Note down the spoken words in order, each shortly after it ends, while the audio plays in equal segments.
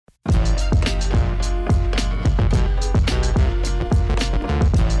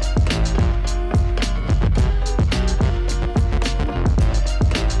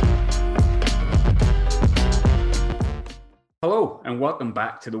welcome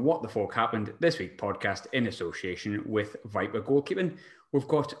back to the What the Fork Happened This Week podcast in association with Viper Goalkeeping. We've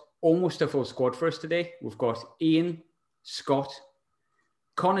got almost a full squad for us today. We've got Ian, Scott,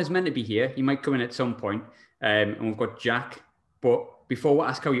 Connor's meant to be here. He might come in at some point. And we've got Jack. But before we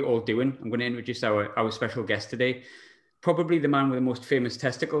ask how you're all doing, I'm going to introduce our special guest today. Probably the man with the most famous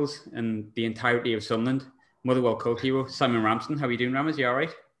testicles in the entirety of Sunderland, Motherwell cult hero, Simon Ramsden. How are you doing, Rammers? You all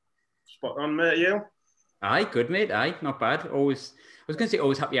right? Spot on, mate. You? Aye, good, mate. Aye, not bad. Always, I was going to say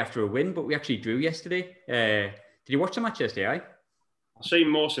always happy after a win, but we actually drew yesterday. Did you watch the match yesterday, aye? I've seen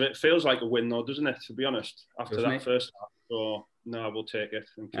most of it. Feels like a win, though, doesn't it? To be honest, after doesn't that it? First half. So, no, we'll take it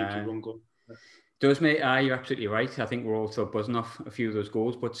and keep the run going. Does, mate. Aye, you're absolutely right. I think we're all still buzzing off a few of those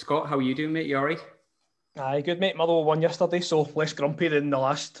goals. But Scott, how are you doing, mate? You all right? Aye, good, mate. Motherwell won yesterday, so less grumpy than the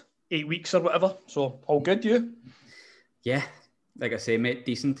last 8 weeks or whatever. So, all good, you? Yeah, like I say, mate,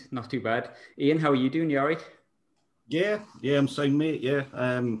 decent. Not too bad. Ian, how are you doing? You all right? Yeah, I'm saying, mate.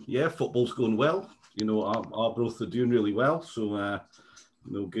 Yeah, football's going well. You know, Arbroath are doing really well. So,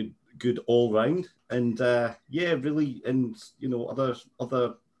 good all round. And really, and other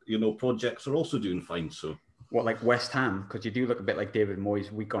projects are also doing fine. So, what, like West Ham? Because you do look a bit like David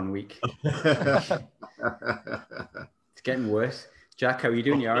Moyes week on week. It's getting worse. Jack, how are you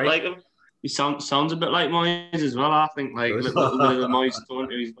doing? You all right? Like him. He sounds a bit like Moyes as well. I think like a little bit of the Moyes tone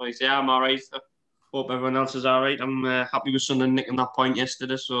to his voice. Yeah, I'm all right. Hope everyone else is all right. I'm happy with Sunderland nicking that point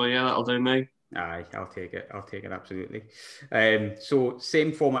yesterday. So, yeah, that'll do me. Aye, I'll take it, absolutely. So,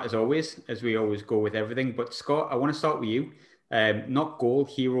 same format as always, as we always go with everything. But, Scott, I want to start with you. Not goal,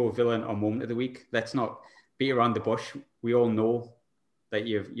 hero, villain, or moment of the week. Let's not beat around the bush. We all know that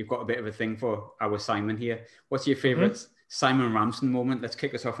you've got a bit of a thing for our Simon here. What's your favourite Simon Ramsden moment? Let's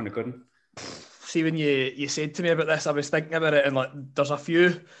kick us off on a good one. See, when you said to me about this, I was thinking about it, and like, there's a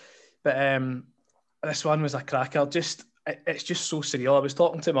few, but this one was a cracker. It's just so surreal. I was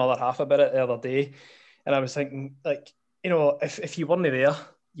talking to my other half about it the other day, and I was thinking, like, if you weren't there,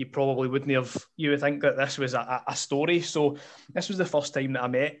 you probably wouldn't have. You would think that this was a story. So this was the first time that I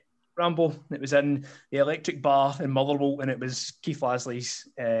met Rambo. It was in the Electric Bar in Motherwell, and it was Keith Lasley's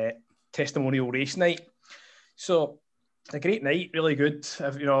testimonial race night. So a great night, really good. It's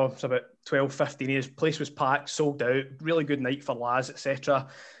about 12:15. His place was packed, sold out. Really good night for Laz, etc.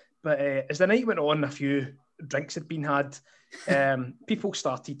 But as the night went on, a few drinks had been had. People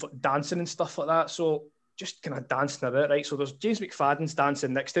started dancing and stuff like that. So just kind of dancing about, right? So there's James McFadden's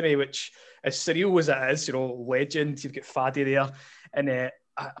dancing next to me, which is surreal as it is, legend. You've got Faddy there. And a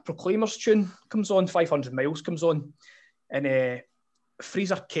Proclaimers tune comes on, 500 Miles comes on. And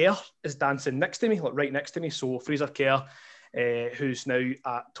Fraser Kerr is dancing next to me, like right next to me. So Fraser Kerr, who's now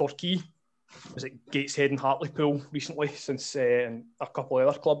at Torquay, was at Gateshead and Hartlepool recently, since and a couple of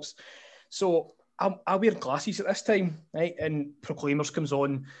other clubs. So I wear glasses at this time, right? And Proclaimers comes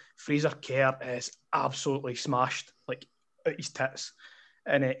on. Fraser Kerr is absolutely smashed, like out his tits.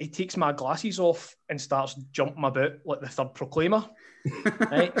 And he takes my glasses off and starts jumping about like the third Proclaimer,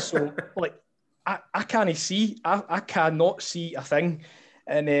 right? So, like, I can't see. I cannot see a thing.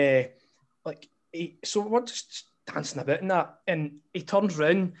 And, so we're just dancing about in that. And he turns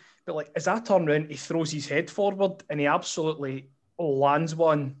round, but, like, as I turn round, he throws his head forward and he absolutely lands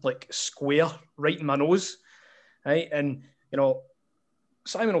one, like, square right in my nose, right? And,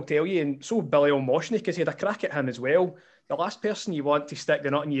 Simon will tell you, and so Billy O'Moshney, because he had a crack at him as well. The last person you want to stick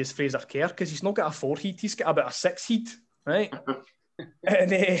the nut in you is Fraser Kerr, because he's not got a 4-head, he's got about a 6-head, right?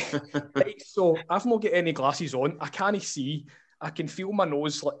 And right, so I've not got any glasses on. I can't see. I can feel my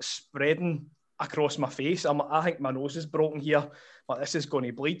nose like spreading across my face. I think my nose is broken here. Like, this is going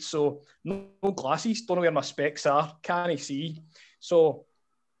to bleed. So no glasses. Don't know where my specs are. Can't see. So,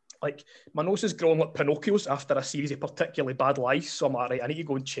 like, my nose is growing like Pinocchio's after a series of particularly bad lice. So I'm like, right, I need to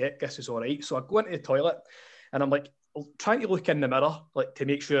go and check this is all right. So I go into the toilet and I'm like trying to look in the mirror, like, to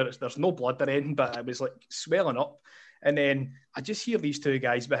make sure there's no blood or anything, but it was like swelling up. And then I just hear these two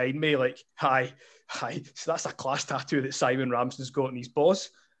guys behind me, like, hi. So that's a class tattoo that Simon Ramsden's got on his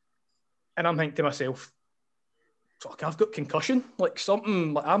balls. And I'm thinking to myself, fuck, I've got concussion. Like,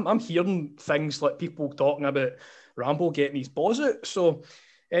 something, like, I'm hearing things like people talking about Rambo getting his balls out. So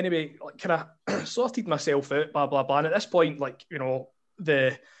anyway, like, kind of sorted myself out, blah, blah, blah. And at this point, like,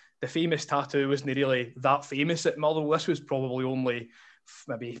 the famous tattoo wasn't really that famous at Motherwell. This was probably only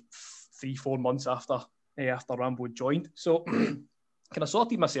maybe 3-4 months after Rambo joined. So kind of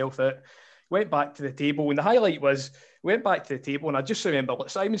sorted myself out, went back to the table, and the highlight was, went back to the table, and I just remember, like,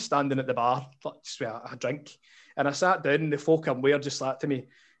 Simon standing at the bar, just with a drink, and I sat down, and the folk I'm just sat to me,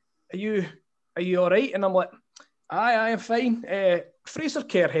 are you all right? And I'm like, aye, I'm fine. Fraser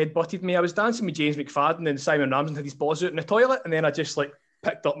Kerr headbutted me. I was dancing with James McFadden and Simon Ramsden had his balls out in the toilet, and then I just like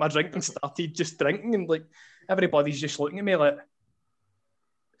picked up my drink and started just drinking, and like everybody's just looking at me like,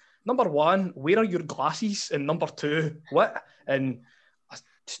 number one, where are your glasses? And number two, what? And I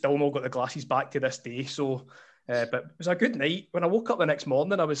still not got the glasses back to this day. So, but it was a good night. When I woke up the next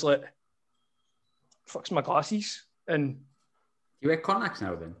morning, I was like, fuck's my glasses? And you wear contacts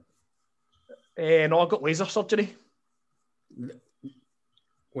now then? No, I got laser surgery.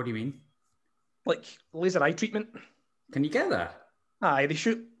 What do you mean? Like laser eye treatment. Can you get that? Aye, they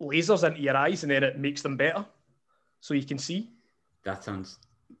shoot lasers into your eyes and then it makes them better, so you can see.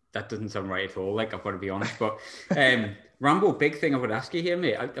 That doesn't sound right at all. Like, I've got to be honest. But Rambo, big thing I would ask you here,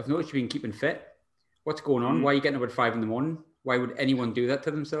 mate. I've noticed you've been keeping fit. What's going on? Why are you getting up at 5 a.m? Why would anyone do that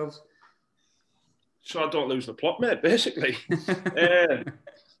to themselves? So I don't lose the plot, mate. Basically.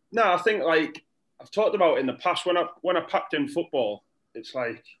 No, I think like I've talked about in the past when I packed in football. It's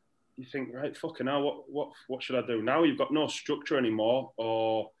like you think, right, fucking hell, what should I do now? You've got no structure anymore,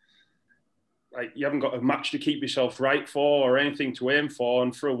 or like you haven't got a match to keep yourself right for or anything to aim for.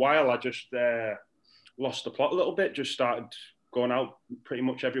 And for a while, I just lost the plot a little bit. Just started going out pretty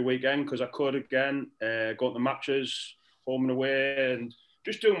much every weekend because I could again, going to matches, home and away, and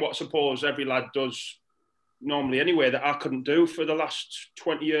just doing what I suppose every lad does normally anyway that I couldn't do for the last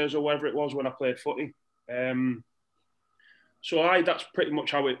 20 years or whatever it was when I played footy. So that's pretty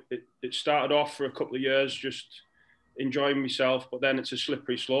much how it started off for a couple of years, just enjoying myself. But then it's a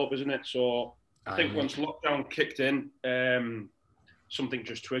slippery slope, isn't it? So I think once lockdown kicked in, something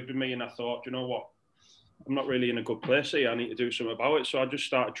just twigged with me and I thought, you know what? I'm not really in a good place here. I need to do something about it. So I just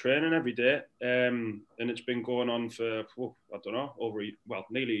started training every day. And it's been going on for, I don't know,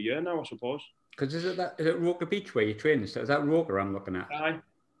 nearly a year now, I suppose. Because is it Roker Beach where you train? So is that Roker I'm looking at?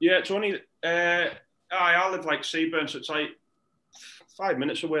 Yeah, it's only, I live like Seaburn, so it's like 5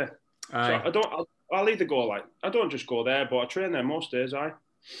 minutes away. So I'll either go I don't just go there, but I train there most days, And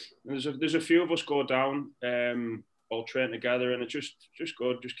there's a few of us go down, all train together, and it's just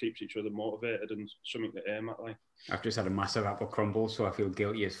good, just keeps each other motivated and something to aim at. Like, I've just had a massive apple crumble, so I feel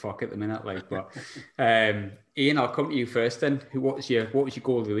guilty as fuck at the minute. Like, but Ian, I'll come to you first. Then, what was your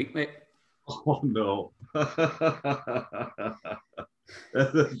goal of the week, mate? Oh no, that's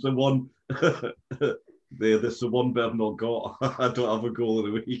the one. That's the one bit I've not got. I don't have a goal of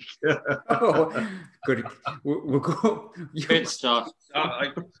the week. Oh, good. We'll go. Great stuff.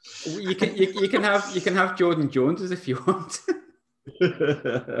 You can have Jordan Jones's if you want.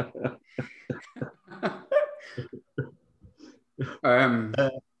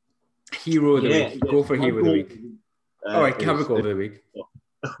 Hero of the week. Go for hero of the week. All right, have a goal of the week.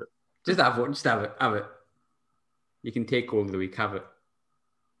 Just have one. Just have it. You can take goal of the week. Have it.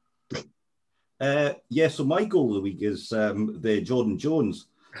 So my goal of the week is the Jordan Jones.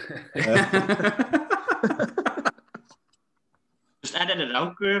 Just edit it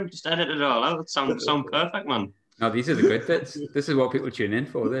out, Graham. Just edit it all out. It sounds perfect, man. No, these are the good bits. This is what people tune in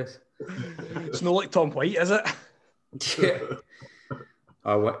for. This. It's not like Tom White, is it? Yeah.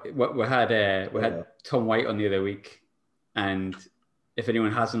 We had Tom White on the other week, and if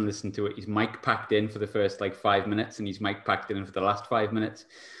anyone hasn't listened to it, his mic packed in for the first 5 minutes, and his mic packed in for the last 5 minutes.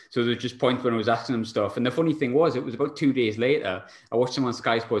 So there was just points when I was asking him stuff. And the funny thing was, it was about 2 days later, I watched him on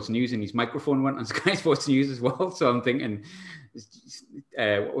Sky Sports News and his microphone went on Sky Sports News as well. So I'm thinking,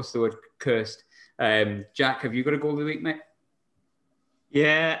 what was the word? Cursed. Jack, have you got a goal of the week, mate?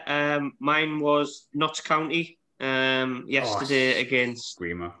 Yeah, mine was Notts County yesterday against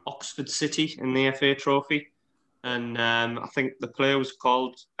Screamer. Oxford City in the FA Trophy. And I think the player was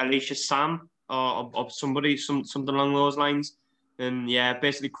called Alicia Sam or somebody, something along those lines. And yeah,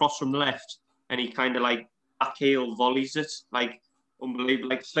 basically crossed from the left, and he kind of backheel volleys it,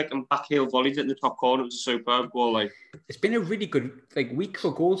 unbelievable, flicking backheel volleys it in the top corner. It was a superb goal. It's been a really good week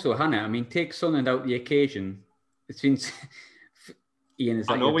for goals, though, hasn't it? I mean, take Sunderland out the occasion. It's been Ian is.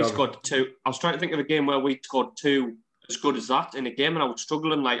 I know we scored two. I was trying to think of a game where we scored two as good as that in a game, and I was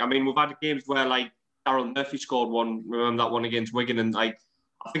struggling. We've had games where Darryl Murphy scored one. Remember that one against Wigan, and I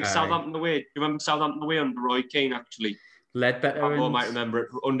think Southampton away. Do you remember Southampton away under Roy Keane actually? Ledbetter. I might remember it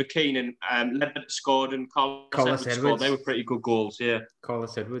under Keane, and Ledbetter scored and Collis Edwards scored. They were pretty good goals, yeah.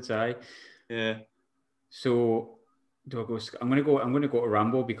 Collis Edwards, aye. Yeah. So do I go? I'm gonna go to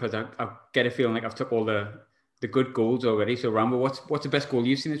Rambo because I get a feeling like I've took all the good goals already. So Rambo, what's the best goal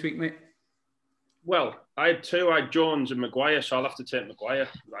you've seen this week, mate? Well, I had two. I had Jones and Maguire, so I'll have to take Maguire.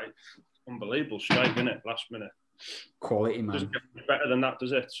 Unbelievable strike, innit? Last minute. Quality, man. Doesn't get better than that,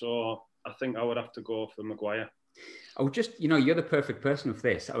 does it? So I think I would have to go for Maguire. I was just, you're the perfect person for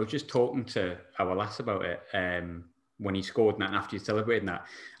this. I was just talking to our lass about it. when he scored and that, and after you celebrating that.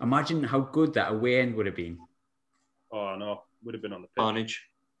 Imagine how good that away end would have been. Oh no, would have been on the pitch. Carnage.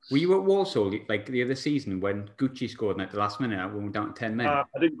 Were you at Walsall like the other season when Gucci scored at the last minute when we were down to 10 men? I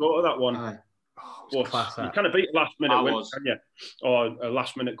didn't go to that one. Aye. Oh, it was class, You that. kind of beat a last minute win, was. can you? Or a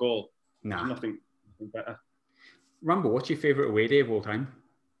last minute goal. Nah. There's nothing better. Rambo, what's your favourite away day of all time?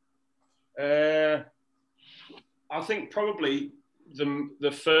 I think probably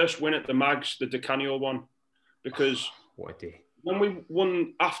the first win at the Mags, the Di Canio one, because What a day. when we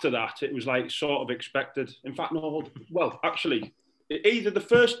won after that, it was like sort of expected. In fact, no, well, actually, either the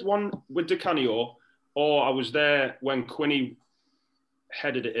first one with Di Canio or I was there when Quinny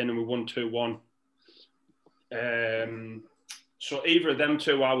headed it in and we won 2-1. So either of them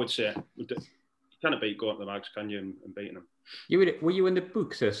two, I would say. You can't beat going to the Mags, can you, and beating them. Were you in the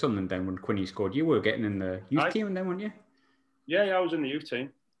books or something then when Quinny scored? You were getting in the youth team then, weren't you? Yeah, I was in the youth team.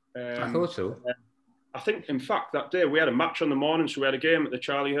 I thought so. I think, in fact, that day we had a match on the morning, so we had a game at the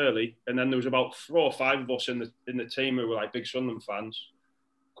Charlie Hurley, and then there was about 4 or 5 of us in the team who were like big Sunderland fans.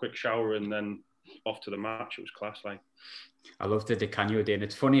 Quick shower and then off to the match. It was class, like. I loved the Di Canio day, and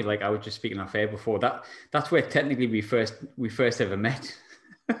it's funny. Like I was just speaking off air before that. That's where technically we first ever met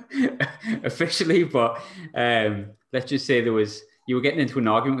officially. But let's just say you were getting into an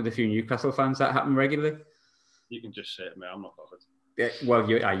argument with a few Newcastle fans. That happened regularly. You can just say it, mate. I'm not bothered. Yeah, well,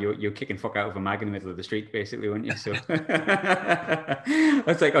 you're kicking fuck out of a mag in the middle of the street, basically, weren't you? So I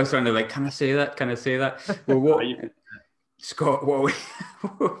was trying to can I say that? Can I say that? Well, what? Scott, what?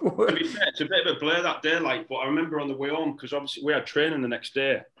 To be fair, it's a bit of a blur that day, but I remember on the way home, because obviously we had training the next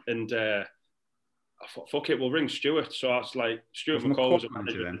day, and I thought, fuck it, we'll ring Stuart. So I was like, Stuart McCall was a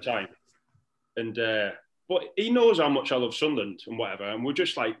manager at the time, and but he knows how much I love Sunderland and whatever, and we're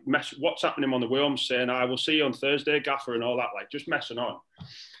just like WhatsApping him on the way home, saying, "I will see you on Thursday, Gaffer," and all that, just messing on.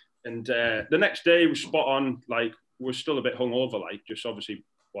 And the next day was spot on. We're still a bit hungover, just obviously.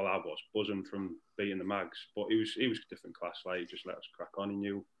 Well, I was buzzing from being the Mags, but he was a different class. He just let us crack on. He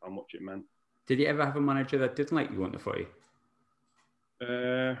knew how much it meant. Did you ever have a manager that didn't like you on the footy?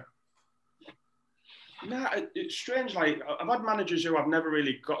 Nah, it's strange. I've had managers who I've never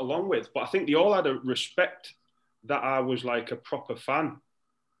really got along with, but I think they all had a respect that I was a proper fan.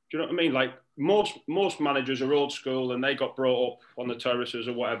 Do you know what I mean? Most managers are old school and they got brought up on the terraces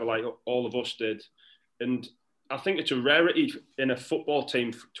or whatever, all of us did. And I think it's a rarity in a football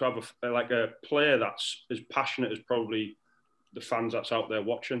team to have a player that's as passionate as probably the fans that's out there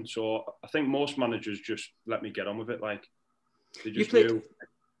watching. So I think most managers just let me get on with it. They just knew. You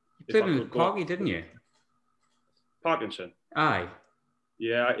played with Parky, didn't you? Parkinson. Aye.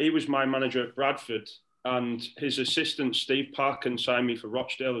 Yeah, he was my manager at Bradford, and his assistant Steve Parkin signed me for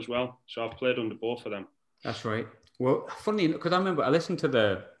Rochdale as well. So I've played under both of them. That's right. Well, funny because I remember I listened to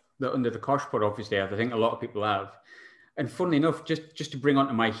the Under the Kosh pod, obviously, I think a lot of people have. And funnily enough, just to bring on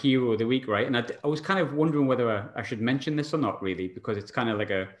to my hero of the week, right? And I was kind of wondering whether I should mention this or not, really, because it's kind of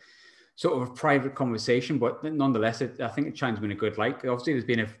like a sort of a private conversation, but nonetheless, I think it shines me in a good light. Obviously, there's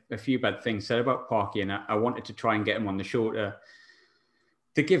been a few bad things said about Parky, and I wanted to try and get him on the show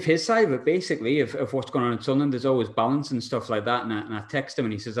to give his side of it, basically, of what's going on in Sunderland. There's always balance and stuff like that. And I text him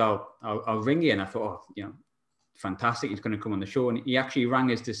and he says, I'll ring you. And I thought, fantastic, he's going to come on the show. And he actually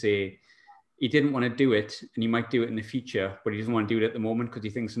rang us to say he didn't want to do it and he might do it in the future, but he doesn't want to do it at the moment because he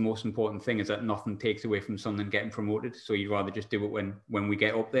thinks the most important thing is that nothing takes away from Sunderland getting promoted. So he'd rather just do it when we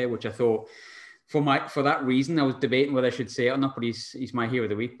get up there, which I thought for that reason, I was debating whether I should say it or not, but he's my hero of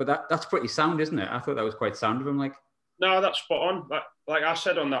the week. But that's pretty sound, isn't it? I thought that was quite sound of him. No, that's spot on. Like I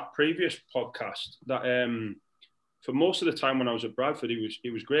said on that previous podcast, that for most of the time when I was at Bradford,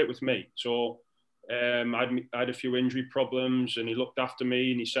 he was great with me. So I had a few injury problems, and he looked after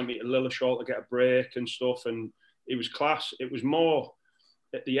me, and he sent me to Lilleshall to get a break and stuff. And he was class. It was more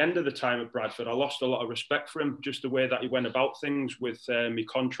at the end of the time at Bradford, I lost a lot of respect for him, just the way that he went about things with my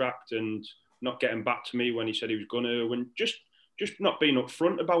contract and not getting back to me when he said he was going to, and just not being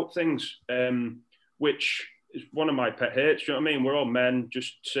upfront about things, which is one of my pet hates. You know what I mean? We're all men.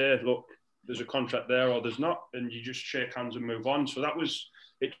 Just say, look, there's a contract there or there's not, and you just shake hands and move on. So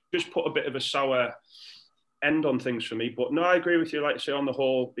it just put a bit of a sour end on things for me. But no, I agree with you. Like I say, on the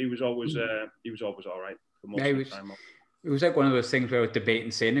whole, he was always all right for most of the time. It was like one of those things where I was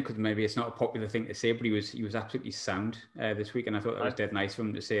debating saying it because maybe it's not a popular thing to say, but he was absolutely sound this week, and I thought that was dead nice for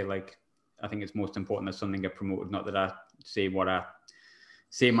him to say. I think it's most important that something get promoted, not that I say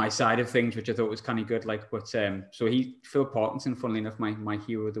my side of things, which I thought was kind of good. So Phil Parkinson, funnily enough, my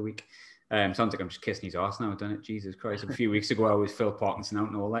hero of the week. Sounds like I'm just kissing his arse now, doesn't it? Jesus Christ. A few weeks ago, I was Phil Parkinson out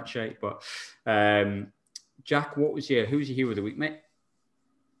and all that shit. But Jack, who's your hero of the week, mate?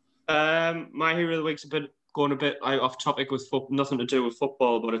 My hero of the week's a bit going a bit off topic with nothing to do with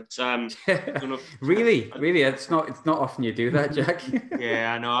football, but it's really, it's not often you do that, Jack.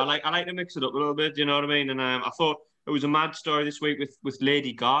 Yeah, I know. I like to mix it up a little bit. You know what I mean? And I thought it was a mad story this week with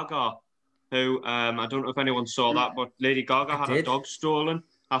Lady Gaga, who I don't know if anyone saw that, but Lady Gaga had her dog stolen.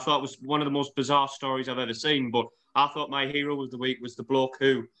 I thought it was one of the most bizarre stories I've ever seen. But I thought my hero of the week was the bloke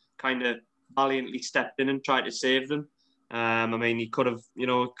who kind of valiantly stepped in and tried to save them. I mean, he could have,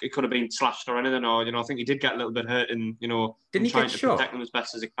 it could have been slashed or anything, or I think he did get a little bit hurt, and didn't he trying get to shot? protect them as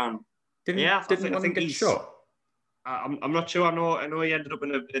best as he can. I think get shot. I'm not sure. I know he ended up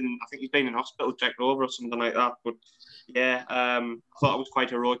in I think he's been in hospital, checked over or something like that. But yeah, I thought it was quite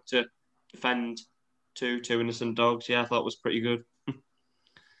heroic to defend two innocent dogs. Yeah, I thought it was pretty good.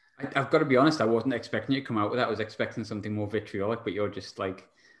 I've got to be honest, I wasn't expecting you to come out with that. I was expecting something more vitriolic, but you're just like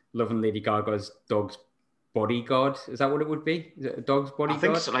loving Lady Gaga's dog's bodyguard. Is that what it would be? Is it a dog's bodyguard? I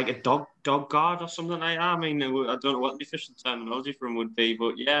think it's like a dog guard or something like that. I mean, I don't know what the official terminology for him would be,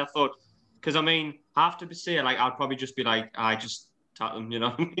 but yeah, I thought, because I mean, I have to say, like, I'd probably just be like, I just tap them, you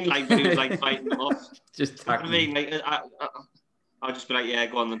know what I mean? Like, when he was like fighting them off. Just tap them. I mean, like, I'd just be like, yeah,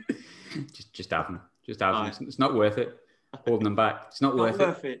 go on then. Just have them. Just have them. It's not worth it. Holding them back. It's not worth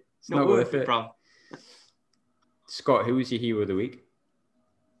it. It's not worth it, bro. Scott, who was your hero of the week?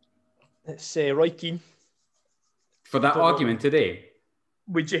 It's Roy Keane. For that argument today?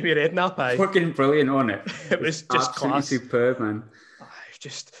 With Jamie Redknapp, aye. Fucking brilliant, on it? It was just class. Superb, man. It's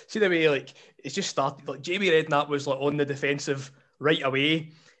just, see the way, like, it's just started, like, Jamie Redknapp was, like, on the defensive right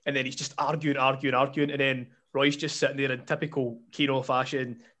away, and then he's just arguing, and then Roy's just sitting there in typical Keno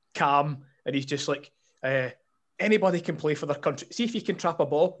fashion, calm, and he's just like, anybody can play for their country. See if you can trap a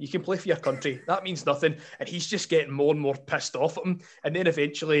ball, you can play for your country. That means nothing. And he's just getting more and more pissed off at him. And then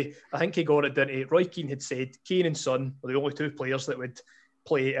eventually, I think he got it down to Roy Keane had said Kane and Son were the only two players that would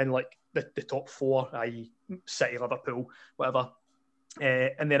play in like the top four, i.e. City, Liverpool, whatever.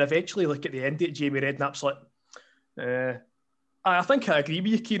 And then eventually, like at the end of it, Jamie Redknapp's like, I think I agree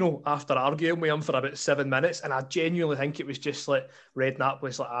with you, Keno, after arguing with him for about 7 minutes. And I genuinely think it was just like Redknapp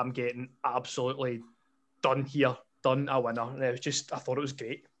was like, I'm getting absolutely done here, done a winner. And it was just, I thought it was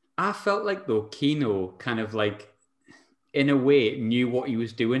great. I felt like, though, Keno kind of like, in a way, knew what he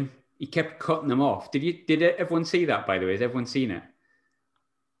was doing. He kept cutting them off. Did everyone see that, by the way? Has everyone seen it?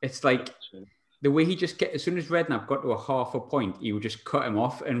 It's like the way he just as soon as Redknapp got to a half a point, he would just cut him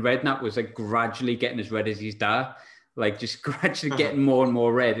off. And Redknapp was like gradually getting as red as his dad, like just gradually getting more and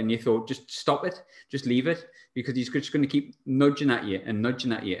more red. And you thought, just stop it, just leave it, because he's just going to keep nudging at you and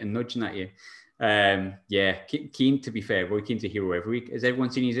nudging at you and nudging at you. Yeah, Keane, to be fair, Roy Keane's a hero every week. Has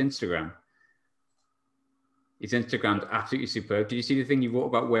everyone seen his Instagram? His Instagram's absolutely superb. Did you see the thing you wrote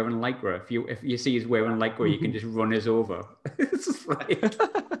about wearing lycra? If you see he's wearing lycra, you can just run us over. It's just like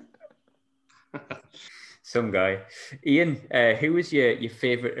some guy. Ian, who was your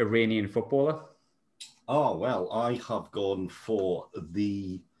favourite Iranian footballer? Oh, well, I have gone for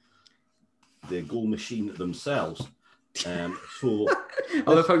the goal machine themselves. So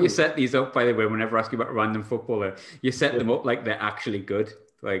I love how you set these up, by the way. Whenever I ask you about a random footballer, you set them up like they're actually good.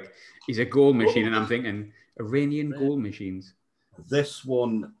 Like, he's a goal machine, and I'm thinking Iranian goal machines. This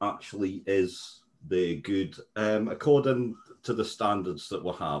one actually is the good, according to the standards that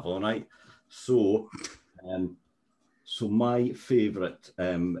we have. All right. So my favourite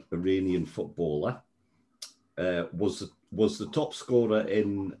Iranian footballer was the top scorer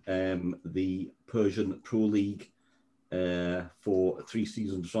in the Persian Pro League for 3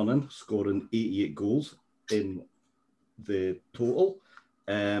 seasons running, scoring 88 goals in the total.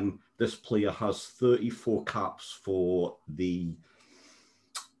 This player has 34 caps for the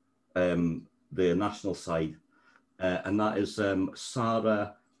national side, and that is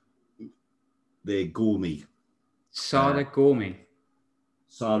Sarah Gomi. Sarah Gomi.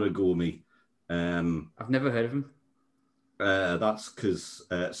 Sarah Gomi. I've never heard of him. That's because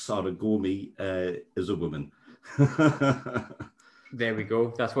Sarah Gomi is a woman. There we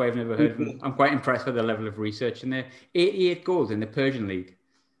go. That's why I've never heard of him. I'm quite impressed with the level of research in there. 88 goals in the Persian League.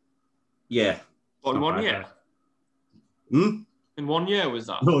 Yeah. What, in 1 year? In 1 year was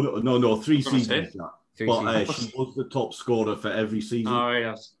that? No. 3 seasons. She seasons. was the top scorer for every season. Oh,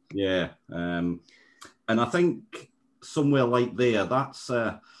 yes. Yeah. And I think somewhere like there, that's,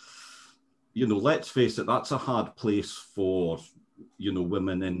 let's face it, that's a hard place for,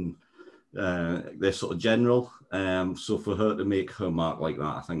 women in their sort of general. So for her to make her mark like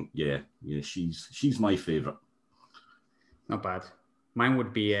that, I think, she's my favourite. Not bad. Mine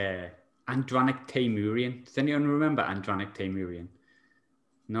would be Andranik Teimourian. Does anyone remember Andranik Teimourian?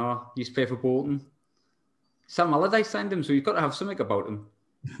 No, he used to play for Bolton. Sam Allardyce signed him, so you've got to have something about him.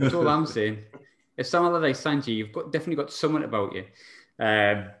 That's all I'm saying. If Sam Allardyce signed you, you've definitely got something about you.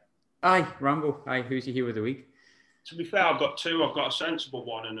 Aye, Rambo. Aye, who's your hero of the week? To be fair, I've got two. I've got a sensible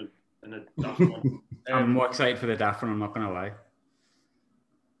one and a daft one. I'm more excited for the daft one, I'm not going to lie.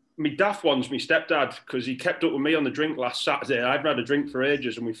 My daft one's my stepdad, because he kept up with me on the drink last Saturday. I'd had a drink for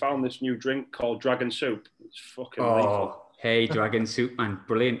ages, and we found this new drink called Dragon Soup. It's fucking lethal. Hey, Dragon Soup, man.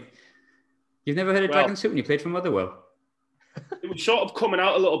 Brilliant. You've never heard of Dragon Soup when you played for Motherwell? It was sort of coming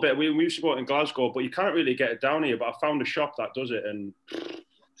out a little bit. We used to go out in Glasgow, but you can't really get it down here. But I found a shop that does it, and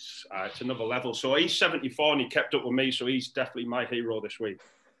it's another level. So he's 74 and he kept up with me, so he's definitely my hero this week.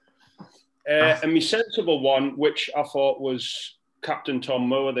 And my sensible one, which I thought was Captain Tom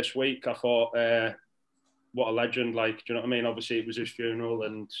Moore this week. I thought, what a legend! Like, do you know what I mean? Obviously, it was his funeral,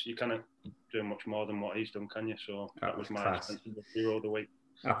 and you can't do much more than what he's done, can you? So that was my sensible hero of the week.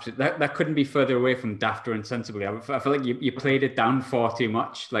 Absolutely, that couldn't be further away from dafter and sensibly. I feel like you played it down far too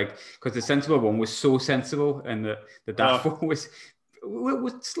much, like, because the sensible one was so sensible, and the daft one was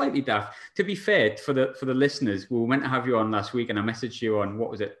slightly daft. To be fair, for the listeners, we were meant to have you on last week, and I messaged you on, what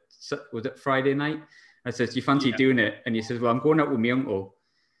was it? Was it Friday night? I said, "Do you fancy doing it?" And you said, "Well, I'm going out with my uncle,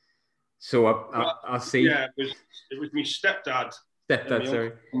 so I'll see." Yeah, it was my stepdad.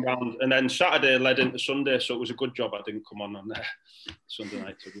 Sorry. And then Saturday led into Sunday, so it was a good job I didn't come on there Sunday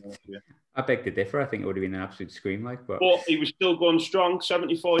night, to be honest with you. I beg to differ. I think it would have been an absolute scream, like. But he was still going strong,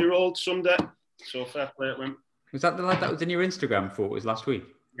 74-year-old Sunday. So fair play to him. Was that the lad that was in your Instagram photos last week?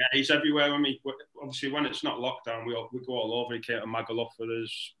 Yeah, he's everywhere with me. Obviously, when it's not lockdown, we go all over. He came to Magaluf with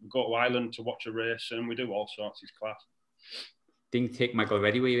us. We go to Ireland to watch a race, and we do all sorts. He's class. Didn't take Michael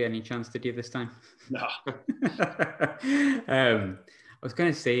Reddy with you any chance, did you, this time? No. I was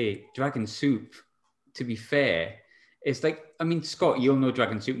going to say, Dragon Soup, to be fair, it's like, I mean, Scott, you'll know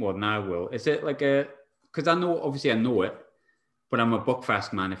Dragon Soup more than I will. Is it like because I know it, but I'm a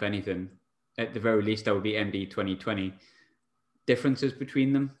Buckfast man, if anything. At the very least, I would be MD 2020. Differences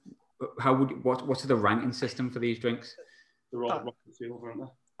between them? What's the ranking system for these drinks? They're all rocket fuel, aren't they?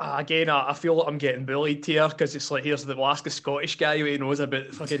 Again, I feel like I'm getting bullied here, because it's like, here's the Alaska Scottish guy who knows about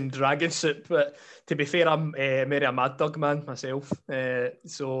fucking Dragon Soup. But to be fair, I'm maybe a Mad Dog man myself,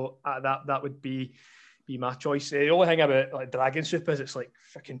 so that would be my choice. The only thing about like Dragon Soup is it's like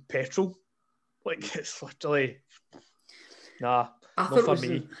fucking petrol, like it's literally not for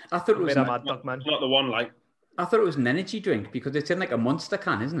me. I thought it was a Mad Dog man. It's not the one, like. I thought it was an energy drink because it's in like a Monster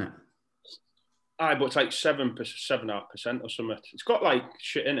can, isn't it? Aye, but it's like 7.5% or something. It's got like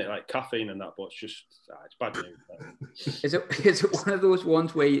shit in it, like caffeine and that, but it's just it's bad news. Is it one of those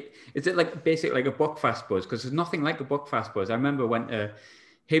ones where is it like basically like a Buckfast buzz? Because there's nothing like a Buckfast buzz. I remember I went to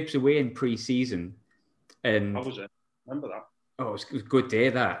Hibs away in pre-season, and how was it? Remember that? Oh, it was a good day.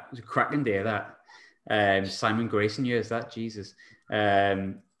 That it was a cracking day. That Simon Grayson years. That Jesus.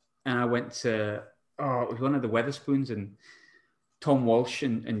 And I went to it was one of the Weatherspoons, and Tom Walsh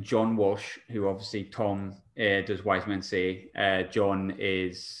and John Walsh, who obviously Tom does Wise Men Say. John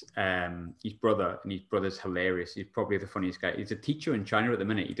is his brother, and his brother's hilarious. He's probably the funniest guy. He's a teacher in China at the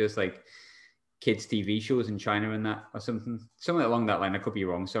minute. He does like kids' TV shows in China and that, or something along that line. I could be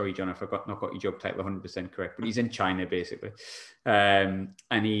wrong. Sorry, John, I forgot not got your job title 100% correct, but he's in China basically. And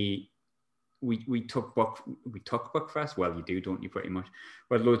we took Buckfast. Well, you do, don't you? Pretty much.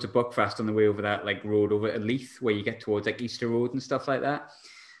 We had loads of Buckfast on the way over that like road over to Leith, where you get towards like Easter Road and stuff like that.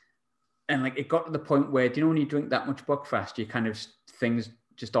 And like it got to the point where, do you know when you drink that much Buckfast, you kind of things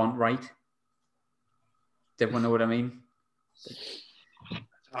just aren't right. Does everyone know what I mean?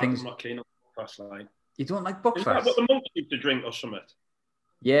 I'm not keen on Buckfast, like. You don't like Buckfast? Is that what the monks used to drink or something?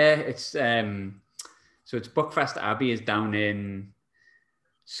 Yeah, it's so it's Buckfast Abbey is down in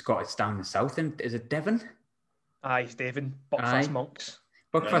Scott. It's down in the south. Is it Devon? Aye, it's Devon. Buckfast monks.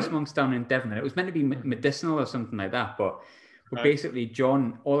 Buckfast monks down in Devon. And it was meant to be medicinal or something like that. But basically,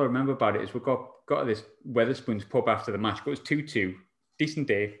 John, all I remember about it is we got to this Weatherspoons pub after the match. It was 2-2. Decent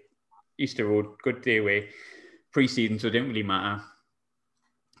day. Easter Road. Good day away. Pre-season, so it didn't really matter.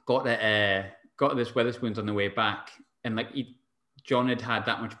 Got to this Weatherspoons on the way back. And like John had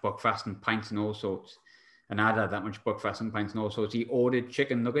that much Buckfast and pints and all sorts. And I'd had that much Buckfast and pints and all sorts. He ordered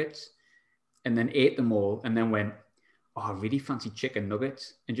chicken nuggets and then ate them all and then went, "Oh, I really fancy chicken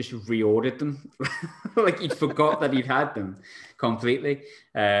nuggets," and just reordered them. Like he'd forgot that he'd had them completely.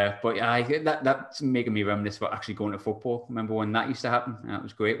 But that's making me reminisce about actually going to football. Remember when that used to happen? That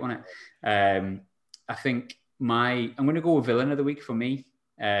was great, wasn't it? I think I'm going to go with villain of the week for me.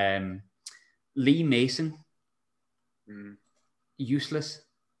 Lee Mason. Useless.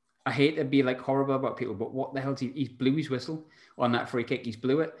 I hate to be like horrible about people, but what the hell? He's blew his whistle on that free kick. He's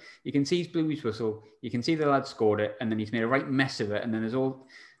blew it. You can see he's blew his whistle. You can see the lad scored it, and then he's made a right mess of it. And then there's all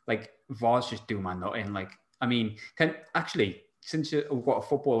like VAR's just do my nut in. Like, I mean, since we've got a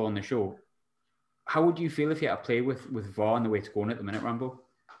footballer on the show, how would you feel if you had to play with VAR and the way it's going at the minute, Rambo?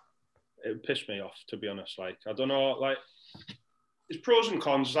 It would piss me off, to be honest. Like, I don't know, like, there's pros and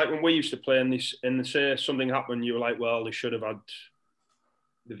cons. It's like when we used to play in this, and say something happened, you were like, well, they should have had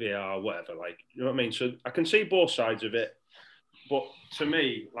the VAR or whatever. Like, you know what I mean? So I can see both sides of it. But to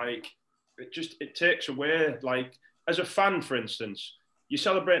me, like, it takes away, like, as a fan, for instance, you're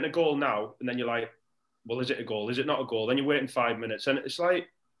celebrating a goal now, and then you're like, well, is it a goal? Is it not a goal? Then you're waiting 5 minutes. And it's like,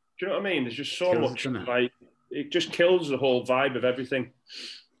 do you know what I mean? There's just so much, like, it just kills the whole vibe of everything.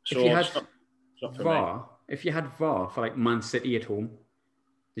 So if you had it's not for VAR, me. if you had VAR for like Man City at home,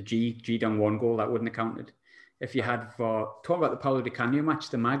 the G done 1 goal, that wouldn't have counted. If you had VAR, talk about the Paulo Di Canio match,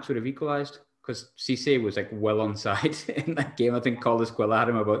 the Mags would have equalised because Cisse was like well onside in that game. I think Carlos Quilla had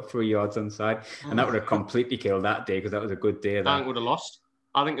him about 3 yards onside, and that would have completely killed that day because that was a good day. I think would have lost.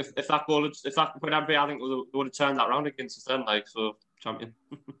 I think if that goal, if that would have been, I think they would have turned that round against us then, like, so champion.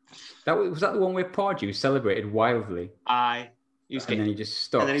 Was that the one where Pardew celebrated wildly? Aye. And then he just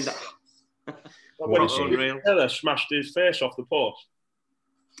stopped. And then he's like, When Taylor smashed his face off the post.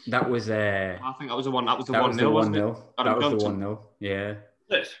 That was I think that was the one. That was the 1-0, wasn't it? That was the 1-0. Yeah.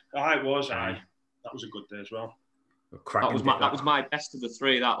 It was. That was a good day as well. That was my best of the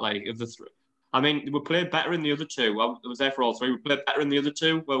three. That, like, of the three. I mean, we played better in the other two. I was there for all three. We played better in the other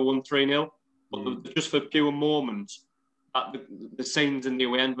two where we won 3-0. But just for pure moments, the scenes in the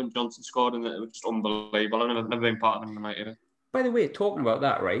away end when Johnson scored, and it was just unbelievable. I've never been part of them tonight either. By the way, talking about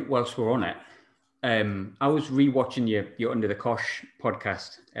that, right, whilst we're on it, I was rewatching your Under the Kosh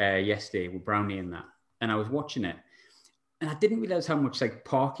podcast yesterday with Brownie and that, and I was watching it, and I didn't realise how much, like,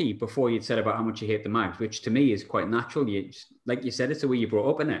 Parky, before you'd said about how much you hate the Mags, which to me is quite natural. Like you said, it's the way you brought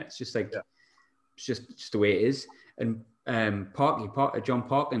up, innit? It's just like... Yeah. It's just the way it is. And John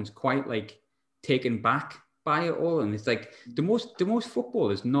Parkin's quite, like, taken back by it all. And it's like the most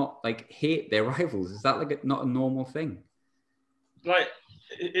footballers not, like, hate their rivals. Is that, like, not a normal thing? Like,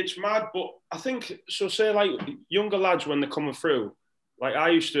 it's mad, but I think, so say, like, younger lads when they're coming through, like,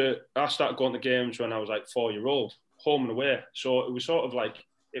 I started going to games when I was like 4-year-old, home and away. So it was sort of like,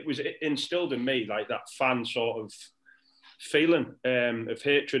 it was instilled in me, like, that fan sort of feeling of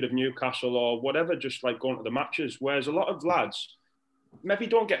hatred of Newcastle or whatever, just like going to the matches. Whereas a lot of lads maybe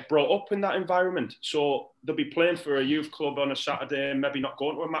don't get brought up in that environment. So they'll be playing for a youth club on a Saturday and maybe not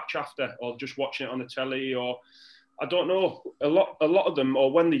going to a match after, or just watching it on the telly, or I don't know. A lot of them,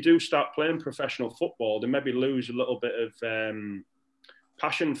 or when they do start playing professional football, they maybe lose a little bit of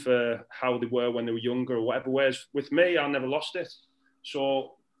passion for how they were when they were younger or whatever. Whereas with me, I never lost it.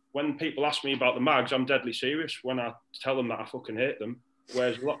 So when people ask me about the Mags, I'm deadly serious when I tell them that I fucking hate them.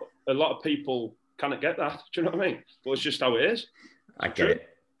 Whereas a lot of people cannot get that. Do you know what I mean? But it's just how it is. I get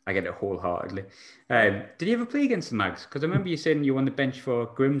it wholeheartedly. Did you ever play against the Mags? Because I remember you saying you were on the bench for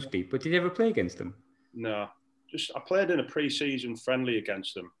Grimsby, but did you ever play against them? No. I played in a pre-season friendly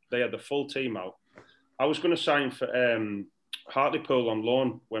against them. They had the full team out. I was going to sign for Hartlepool on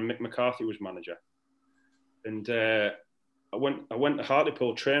loan when Mick McCarthy was manager. And I went to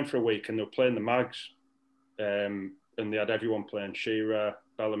Hartlepool, trained for a week, and they were playing the Mags. And they had everyone playing. Shearer,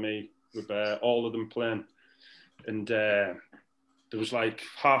 Bellamy, Robert, all of them playing. And there was like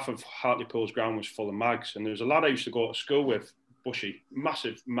half of Hartlepool's ground was full of Mags. And there was a lad I used to go to school with, Bushy,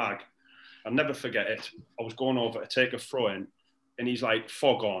 massive Mag. I'll never forget it. I was going over to take a throw in, and he's like,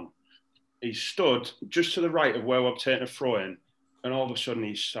 fog on. He stood just to the right of where we're taking a throw in, and all of a sudden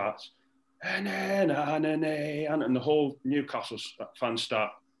he starts, and the whole Newcastle fans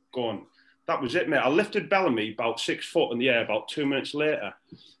start going. That was it, mate. I lifted Bellamy about 6 foot in the air about 2 minutes later.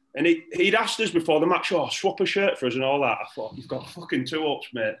 And he'd asked us before the match, swap a shirt for us and all that. I thought, you've got fucking 2 ups,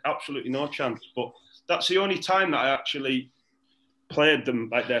 mate. Absolutely no chance. But that's the only time that I actually played them,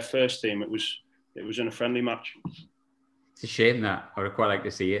 like their first team. It was in a friendly match. It's a shame that I would quite like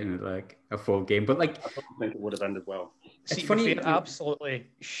to see it in like a full game. But like, I don't think it would have ended well. It's funny. I absolutely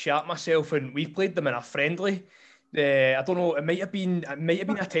shat myself when we played them in a friendly. I don't know. It might have been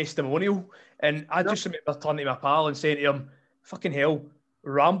a testimonial, and I just remember turning to my pal and saying to him, "Fucking hell,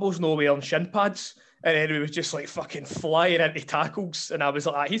 Rambo's no wearing shin pads," and then he was just like fucking flying into tackles, and I was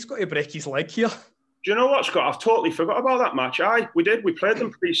like, "He's got to break his leg here." Do you know what, Scott? I've totally forgot about that match. We did. We played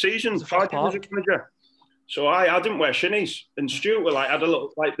them pre-season. Pardew was a manager. So I didn't wear shinnies. And Stuart were like, had a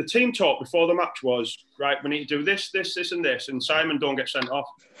little, like the team talk before the match was, right, we need to do this, this, this, and this. And Simon don't get sent off.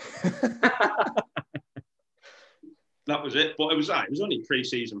 That was it. But it was only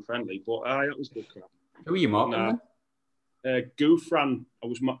pre-season friendly. But it was good crap. Who were you marking? Gouffran.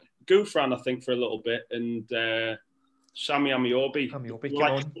 Gouffran, I think, for a little bit. And Sammy Amiobi. Amiobi came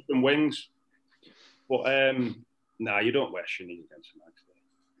Like on. chicken wings. But nah, you don't wear shinnies against them actually.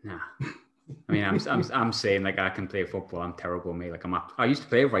 Nah. I mean, I'm saying like I can play football. I'm terrible, mate. Like I used to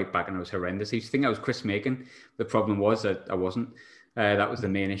play right back and I was horrendous. I used to think I was Chris Macon. The problem was that I wasn't. That was the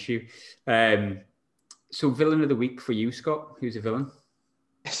main issue. So villain of the week for you, Scott. Who's a villain?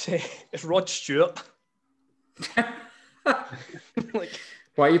 It's Rod Stewart. Like,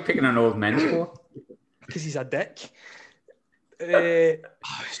 why are you picking on old men for? Because he's a dick.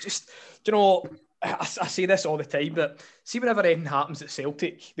 It's just, do you know, I say this all the time, but see whenever anything happens at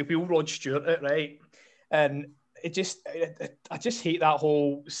Celtic, they will Rod Stewart it, right? And it just, I just hate that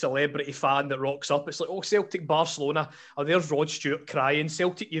whole celebrity fan that rocks up. It's like, oh, Celtic Barcelona, oh, there's Rod Stewart crying.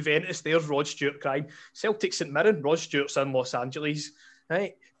 Celtic Juventus, there's Rod Stewart crying. Celtic St Mirren, Rod Stewart's in Los Angeles,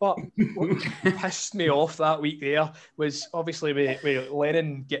 right? But what pissed me off that week there was obviously with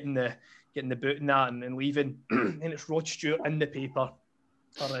Lennon getting the boot and that and leaving, and it's Rod Stewart in the paper,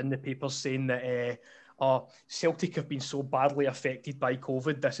 or in the papers saying that Celtic have been so badly affected by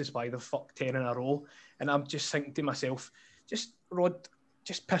COVID, this is why they've fucked 10 in a row. And I'm just thinking to myself, just Rod,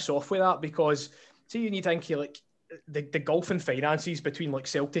 just piss off with that, because see, you need to think like the golfing finances between like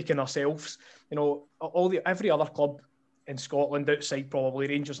Celtic and ourselves, you know, every other club in Scotland outside probably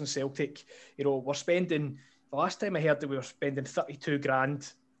Rangers and Celtic, you know, we're spending, the last time I heard that we were spending 32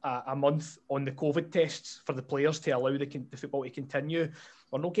 grand a month on the COVID tests for the players to allow the football to continue.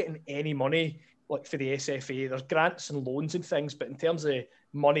 We're not getting any money like for the SFA. There's grants and loans and things, but in terms of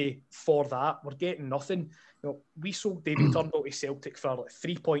money for that, we're getting nothing. You know, we sold David Turnbull to Celtic for like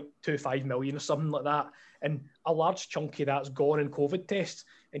 3.25 million or something like that, and a large chunk of that's gone in COVID tests,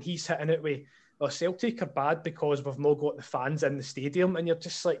 and he's hitting it with, well, Celtic are bad because we've not got the fans in the stadium, and you're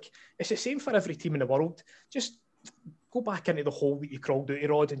just like, it's the same for every team in the world. Just go back into the hole that you crawled out of,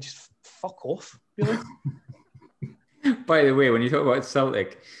 Rod, and just fuck off, really. By the way, when you talk about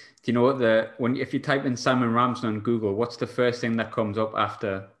Celtic, do you know what if you type in Simon Ramsden on Google, what's the first thing that comes up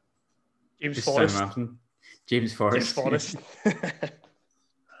after James Forrest? Simon Ramsden? James Forrest. James Forrest.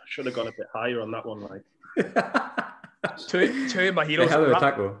 Should have gone a bit higher on that one, like. two of my heroes. Hell of a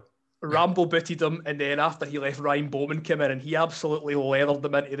tackle. Rambo booted him, and then after he left, Ryan Bowman came in and he absolutely leathered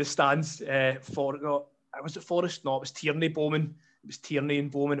them into the stands was it Forrest? No, it was Tierney Bowman. It was Tierney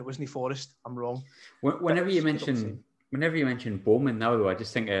and Bowman. It wasn't Forrest. I'm wrong. Whenever you mention Bowman now, though, I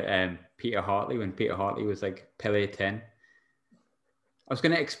just think of Peter Hartley when Peter Hartley was like Pele 10. I was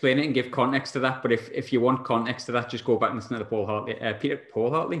going to explain it and give context to that, but if you want context to that, just go back and listen to the Paul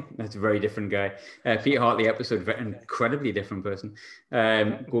Hartley. That's a very different guy. Peter Hartley episode, incredibly different person.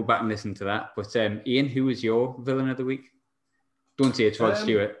 Go back and listen to that. But Ian, who was your villain of the week? Don't say it's Rod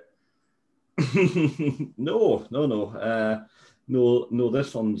Stewart. No.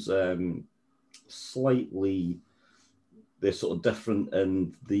 This one's slightly, they're sort of different,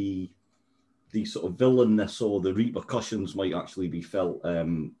 and the sort of villainness or the repercussions might actually be felt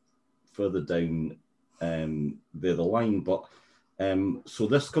further down the line. But so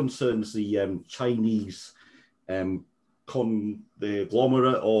this concerns the Chinese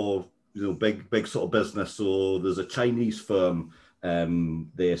conglomerate, or big sort of business. So there's a Chinese firm,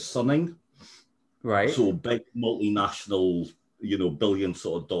 they're Sunning. Right. So big multinational, billion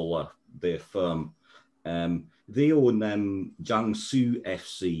sort of dollar, their firm. They own Jiangsu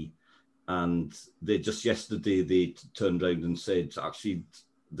FC, and they just yesterday they turned around and said actually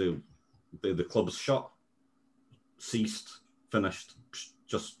the club's shut, ceased, finished,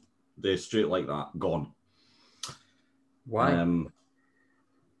 just they're straight like that, gone. Why?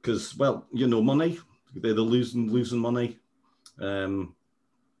 Because money. They're losing money.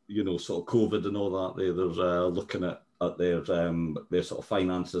 Sort of COVID and all that. They're looking at their sort of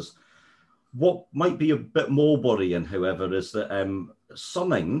finances. What might be a bit more worrying, however, is that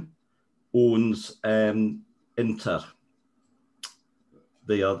Sunning owns Inter.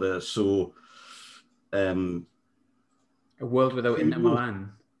 They are the a world without Inter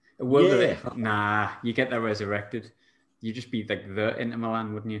Milan. A world you get that resurrected. You'd just be like the Inter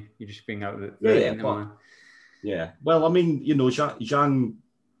Milan, wouldn't you? You just bring out the Inter Milan. Yeah. Well, I mean, Zhang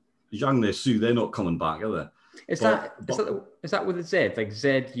Nesu, they're not coming back, are they? Is that with a Z? Like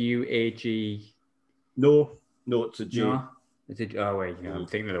Z-U-A-G? No, it's a J. No? Oh, wait, I'm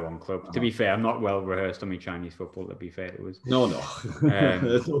thinking of the wrong club. To be fair, I'm not well rehearsed on my Chinese football, to be fair. It was. No.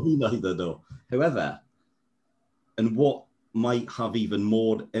 Me neither, no. However, and what might have even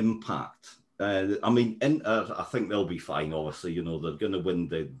more impact, Inter, I think they'll be fine, obviously. They're going to win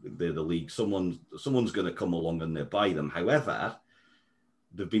the league. Someone's going to come along and they buy them. However,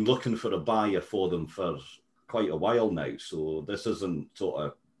 they've been looking for a buyer for them for quite a while now. So this isn't sort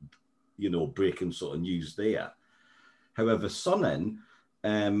of, breaking sort of news there. However, Sunderland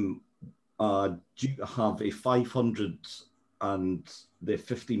are due to have a 500 and the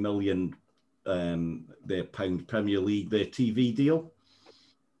 50 million their pound Premier League, their TV deal.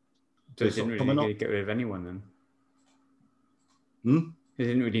 So they didn't really need to get rid of anyone then? They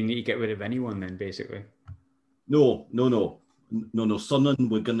didn't really need to get rid of anyone then, basically? No. Sunderland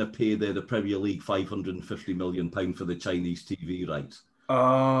were going to pay the Premier League £550 million for the Chinese TV rights.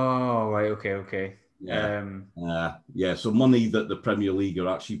 Oh, right, okay. Yeah. So money that the Premier League are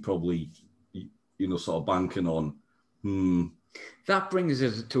actually probably, sort of banking on. That brings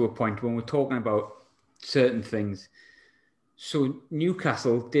us to a point when we're talking about certain things. So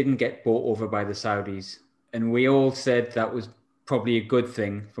Newcastle didn't get bought over by the Saudis, and we all said that was probably a good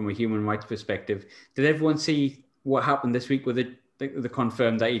thing from a human rights perspective. Did everyone see what happened this week with the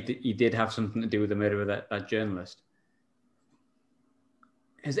confirmed that he did have something to do with the murder of that journalist?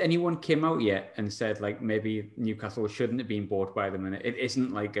 Has anyone came out yet and said, like, maybe Newcastle shouldn't have been bought by them and it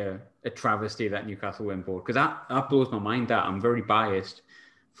isn't like a travesty that Newcastle went bought? Because that blows my mind. That I'm very biased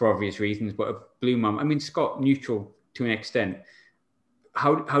for obvious reasons, but it blew my mind. I mean, Scott, neutral to an extent.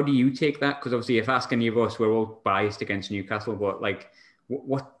 How do you take that? Because obviously, if ask any of us, we're all biased against Newcastle, but like,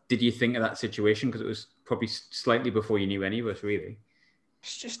 what did you think of that situation? Because it was probably slightly before you knew any of us, really.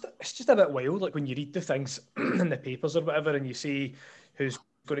 It's just a bit wild, like when you read the things in the papers or whatever, and you see who's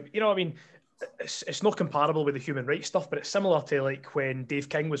going to be, I mean, it's not comparable with the human rights stuff, but it's similar to like when Dave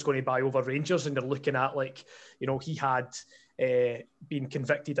King was going to buy over Rangers, and they're looking at like, he had been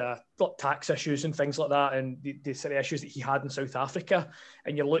convicted of tax issues and things like that, and the sort of issues that he had in South Africa,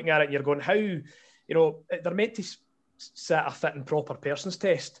 and you're looking at it and you're going, how, they're meant to set a fit and proper persons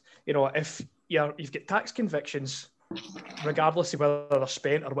test. If you've got tax convictions, regardless of whether they're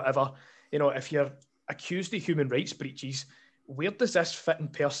spent or whatever, if you're accused of human rights breaches, where does this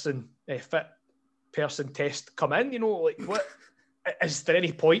fit person test come in? Like, what is there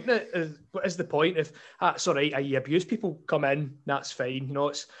any point in it? What is the point if that's all right? You abuse people, come in, that's fine.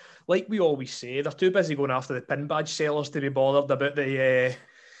 It's like we always say, they're too busy going after the pin badge sellers to be bothered about the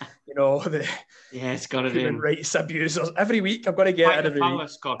it's got to human rights abusers. Every week I've got to get fight it. Every power, week.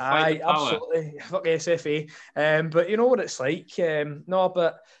 Scott. Fight the power. Absolutely. Fuck SFA. But you know what it's like.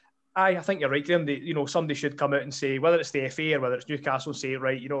 I think you're right, Graham. Somebody should come out and say, whether it's the FA or whether it's Newcastle, say,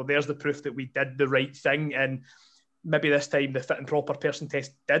 right, there's the proof that we did the right thing, and maybe this time the fit and proper person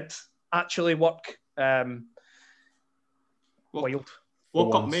test did actually work. Wild.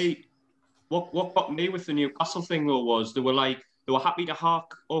 What got me with the Newcastle thing though was they were happy to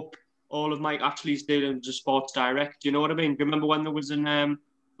hark up all of Mike Ashley's dealings to Sports Direct. You know what I mean? Do you remember when there was an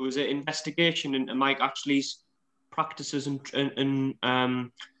investigation into Mike Ashley's practices and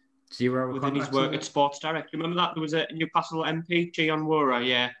zero within his work at Sports Direct? Do you remember that? There was a Newcastle MP, Gian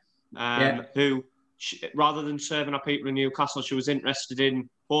Wora, who, rather than serving our people in Newcastle, she was interested in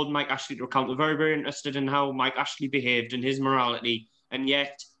holding Mike Ashley to account. They're very, very interested in how Mike Ashley behaved and his morality. And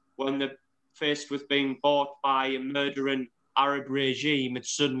yet, when they're faced with being bought by a murdering Arab regime,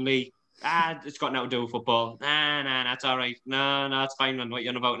 it's suddenly, it's got nothing to do with football. Nah, that's all right. No, it's fine on what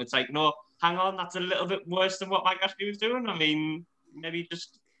you're on about. And it's like, no, hang on, that's a little bit worse than what Mike Ashley was doing. I mean, maybe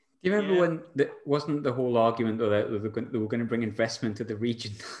just... Do you remember when wasn't the whole argument though that they were going to bring investment to the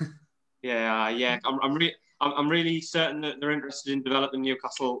region? Yeah. I'm really certain that they're interested in developing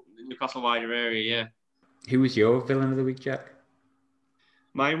Newcastle wider area. Yeah. Who was your villain of the week, Jack?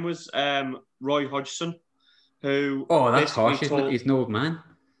 Mine was Roy Hodgson, who. Oh, that's harsh, isn't it? He's an old man.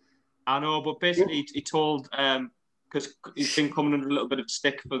 I know, but basically he told because he's been coming under a little bit of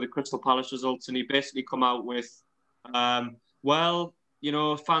stick for the Crystal Palace results, and he basically come out with,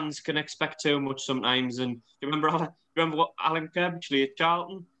 fans can expect too much sometimes. And do you remember what Alan Kirbychley at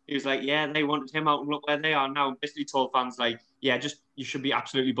Charlton? He was like, yeah, they wanted him out and look where they are now. Basically told fans like, yeah, you should be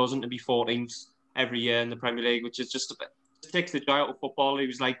absolutely buzzing to be 14th every year in the Premier League, which is just it takes the joy out of football. He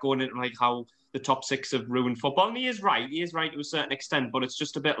was like going into like how the top six have ruined football. And he is right to a certain extent, but it's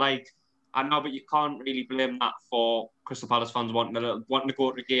just a bit like, I know, but you can't really blame that for Crystal Palace fans wanting to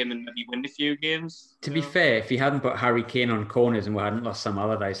go to a game and maybe win a few games. To be fair, if he hadn't put Harry Kane on corners and we hadn't lost Sam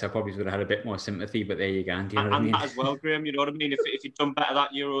Allardyce, I probably would have had a bit more sympathy, but there you go. Do you know what I mean? That as well, Graham, you know what I mean? If you'd done better that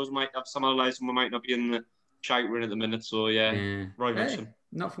Euros, might have Sam Allardyce and we might not be in the shite we're in at the minute. So, yeah. Roy Hodgson.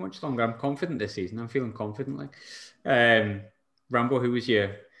 Not for much longer. I'm confident this season. I'm feeling confident. Rambo, who was your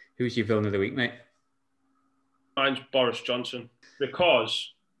villain of the week, mate? Mine's Boris Johnson.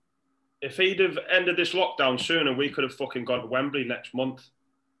 Because... if he'd have ended this lockdown sooner, we could have fucking gone to Wembley next month.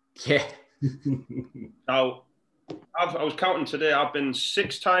 Yeah. Now, I was counting today. I've been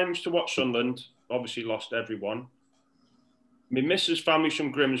 6 times to watch Sunderland. Obviously lost everyone. My missus' family's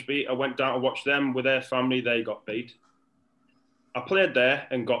from Grimsby. I went down to watch them with their family. They got beat. I played there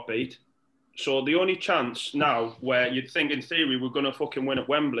and got beat. So the only chance now where you'd think in theory we're going to fucking win at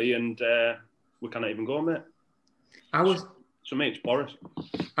Wembley and we can't even go, mate. So mate, it's Boris.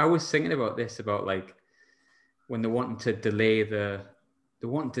 I was thinking about this, about like when they wanted to delay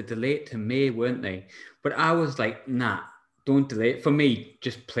it to May, weren't they? But I was like, nah, don't delay it. For me,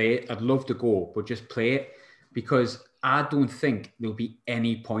 just play it. I'd love to go, but just play it, because I don't think there'll be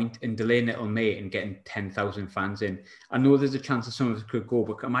any point in delaying it till May and getting 10,000 fans in. I know there's a chance that some of us could go,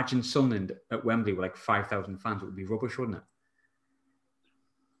 but imagine Sunderland at Wembley with like 5,000 fans. It would be rubbish, wouldn't it?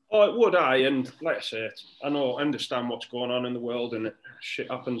 Oh, it would, and like I say, I understand what's going on in the world and shit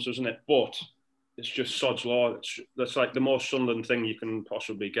happens, doesn't it? But it's just sod's law. That's like the most Sunderland thing you can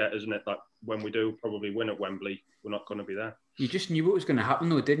possibly get, isn't it? That when we do probably win at Wembley, we're not going to be there. You just knew what was going to happen,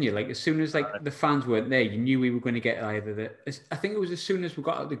 though, didn't you? Like, as soon as the fans weren't there, you knew we were going to get either I think it was as soon as we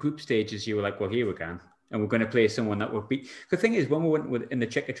got out of the group stages, you were like, well, here we go, and we're going to play someone that would beat. The thing is, when we went in the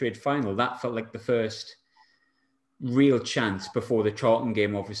Checkatrade final, that felt like the first real chance before the Charlton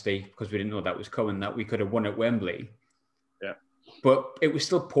game, obviously, because we didn't know that was coming, that we could have won at Wembley. Yeah. But it was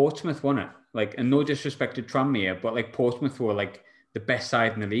still Portsmouth, wasn't it? Like, and no disrespect to Tranmere, but like Portsmouth were like the best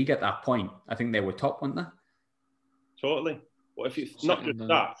side in the league at that point. I think they were top, weren't they? Totally. But if it's not just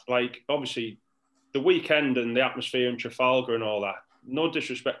that, like obviously the weekend and the atmosphere in Trafalgar and all that, no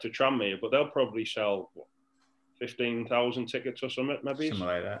disrespect to Tranmere, but they'll probably sell 15,000 tickets or something, maybe. Something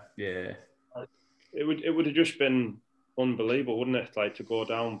like that, yeah. It would have just been unbelievable, wouldn't it? Like to go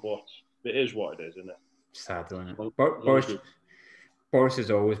down, but it is what it is, isn't it? Sad, isn't it? Boris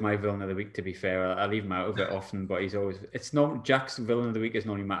is always my villain of the week, to be fair. I leave him out of it often, but it's not Jack's villain of the week is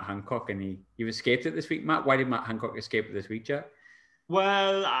normally Matt Hancock, and you've escaped it this week, Matt. Why did Matt Hancock escape it this week, Jack?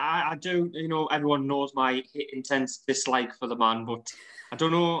 Well, I do, everyone knows my intense dislike for the man, but I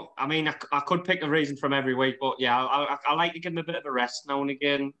don't know. I mean, I could pick a reason from every week, but yeah, I like to give him a bit of a rest now and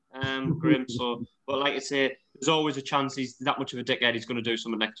again, Graham. So, but like I say, there's always a chance he's that much of a dickhead. He's going to do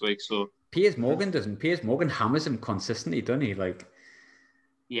something next week. So Piers Morgan doesn't. Piers Morgan hammers him consistently, doesn't he? Like,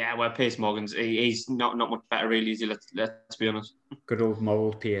 yeah, well, Piers Morgan's he's not much better, really, is he? Let's be honest. Good old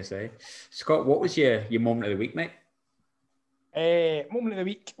mould PSA. Scott, what was your moment of the week, mate? Moment of the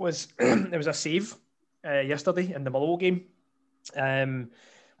week was there was a save yesterday in the Motherwell game.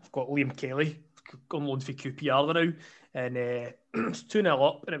 I've got Liam Kelly on loan for QPR now, and it's 2-0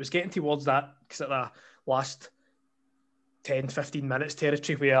 up, and it was getting towards that because at the last 10-15 minutes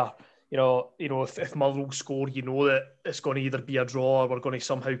territory where if Motherwell score, you know that it's going to either be a draw or we're going to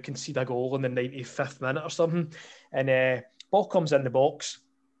somehow concede a goal in the 95th minute or something, and ball comes in the box.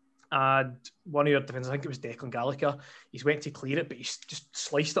 And one of your defenders, I think it was Declan Gallagher, he's went to clear it, but he's just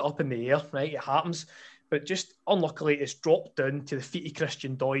sliced it up in the air, right? It happens. But just unluckily, it's dropped down to the feet of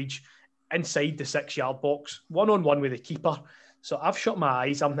Christian Doidge inside the 6-yard box, 1-on-1 with the keeper. So I've shut my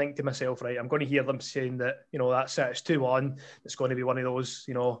eyes. I'm thinking to myself, right, I'm going to hear them saying that, that's it, it's 2-1. It's going to be one of those,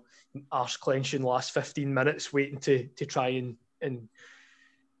 arse clenching last 15 minutes waiting to try and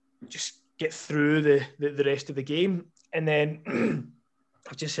just get through the rest of the game. And then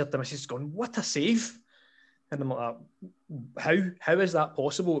I've just heard the message going, what a save. And I'm like, how is that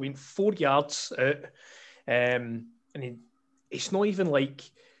possible? I mean, 4 yards out. And it's not even like,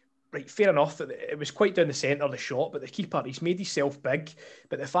 right, fair enough, it was quite down the centre of the shot, but the keeper, he's made himself big.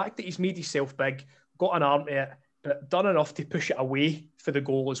 But the fact that he's made himself big, got an arm to it, but done enough to push it away for the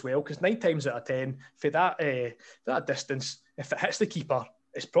goal as well, because 9 times out of 10, for that distance, if it hits the keeper,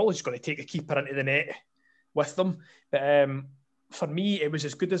 it's probably just going to take the keeper into the net with them. But for me, it was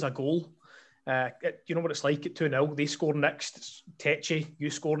as good as a goal. You know what it's like at 2-0. They score next. It's Teche. You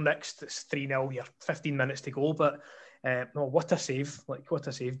score next. It's 3-0. You're 15 minutes to go. But no, what a save! Like, what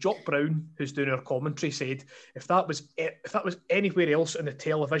a save. Jock Brown, who's doing our commentary, said if that was anywhere else on the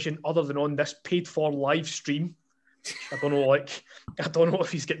television other than on this paid-for live stream, I don't know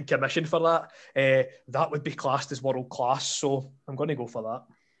if he's getting commission for that. That would be classed as world class. So I'm going to go for that.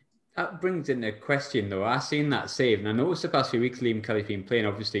 That brings into a question, though. I've seen that save, and I noticed the past few weeks Liam Kelly's been playing,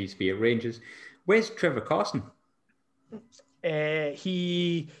 obviously, to be at Rangers. Where's Trevor Carson?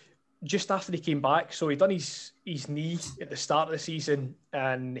 He, just after he came back, so he done his knee at the start of the season,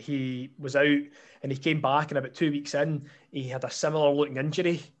 and he was out, and he came back, and about 2 weeks in, he had a similar-looking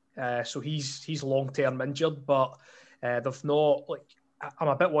injury. So he's long-term injured, but they've not, like, I'm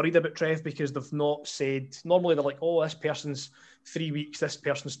a bit worried about Trev because they've not said, normally they're like, oh, this person's 3 weeks, this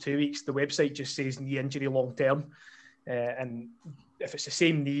person's 2 weeks. The website just says knee injury long term. And if it's the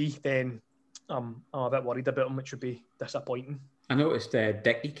same knee, then I'm a bit worried about him, which would be disappointing. I noticed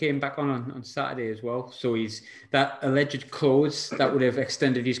Decky came back on Saturday as well. So he's that alleged clause that would have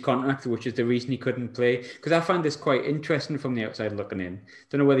extended his contract, which is the reason he couldn't play. Because I find this quite interesting from the outside looking in.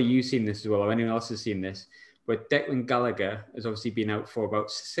 Don't know whether you've seen this as well or anyone else has seen this. But Declan Gallagher has obviously been out for about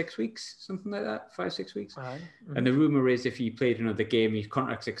 6 weeks, something like that, 5-6 weeks. Mm-hmm. And the rumor is if he played another game, his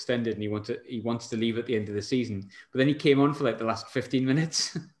contract's extended and he wants to leave at the end of the season. But then he came on for like the last 15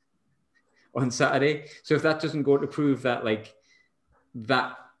 minutes on Saturday. So if that doesn't go to prove that like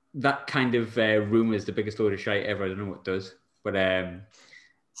that kind of rumor is the biggest load of shite ever, I don't know what does. But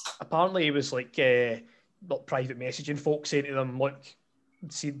apparently it was like not private messaging folks saying to them, look,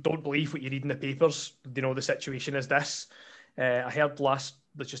 see, don't believe what you read in the papers. You know, the situation is this. I heard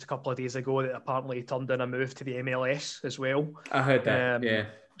just a couple of days ago that apparently he turned in a move to the MLS as well. I heard that, yeah.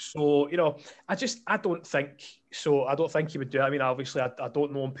 So, you know, I don't think he would do it. I mean, obviously, I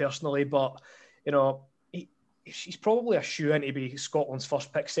don't know him personally, but, you know, he's probably a shoe-in to be Scotland's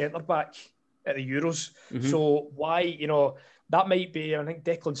first pick centre-back at the Euros. Mm-hmm. So why, you know, that might be, I think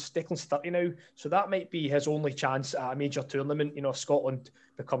Declan's 30 now, so that might be his only chance at a major tournament. You know, if Scotland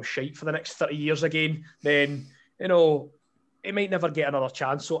become shite for the next 30 years again, then, you know, he might never get another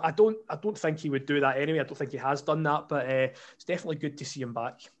chance. So I don't think he would do that anyway. I don't think he has done that, but it's definitely good to see him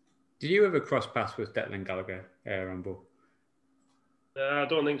back. Did you ever cross paths with Declan Gallagher, Rambo? I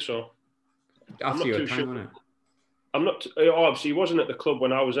don't think so. After your time on it? I'm not. Obviously, he wasn't at the club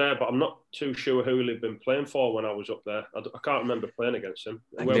when I was there, but I'm not too sure who he'd been playing for when I was up there. I can't remember playing against him.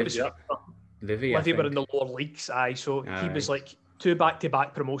 Where was he at? Livy were in the lower leagues, so he was like 2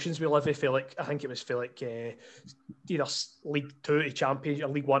 back-to-back promotions with Livy for like, I think it was for like either League 2 to Championship, or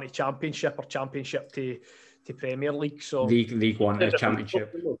League 1 to Championship, or Championship to Premier League. So League 1 to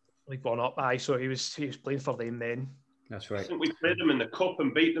Championship. League 1 up, so he was playing for them then. That's right. I think we played them in the cup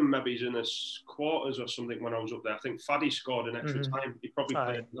and beat them maybe in the quarters or something when I was up there. I think Faddy scored in extra time. He probably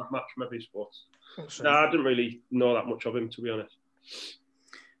played that match maybe. No, I didn't really know that much of him, to be honest.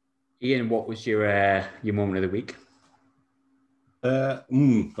 Ian, what was your moment of the week?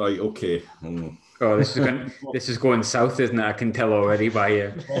 Right, okay. Oh, this is going south, isn't it? I can tell already by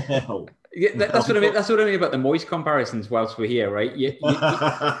you. Yeah, that's what I mean. That's what I mean about the Moyes comparisons. Whilst we're here, right?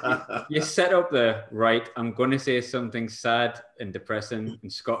 You set up the right. I'm going to say something sad and depressing and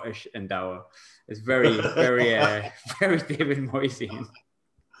Scottish and dour. It's very, very, very David Moyesian.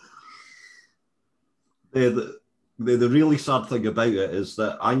 The really sad thing about it is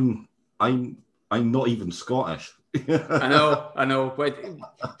that I'm not even Scottish. I know. But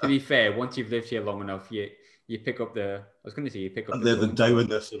to be fair, once you've lived here long enough, you pick up the dourness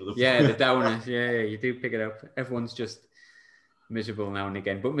of the the dourness. Yeah, you do pick it up. Everyone's just miserable now and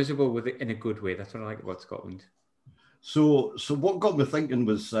again, but miserable in a good way. That's what I like about Scotland. So what got me thinking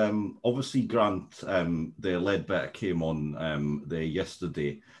was obviously Grant, the Leadbetter, came on there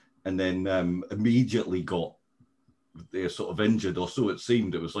yesterday, and then immediately got sort of injured, or so it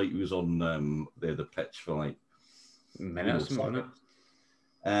seemed. It was like he was on the pitch for like minutes, wasn't it?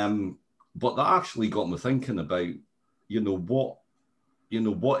 But that actually got me thinking about,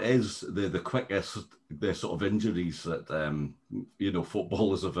 what is the quickest sort of injuries that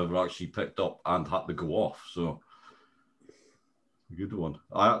footballers have ever actually picked up and had to go off. So good one.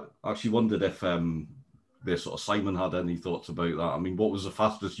 I actually wondered if sort of Simon had any thoughts about that. I mean, what was the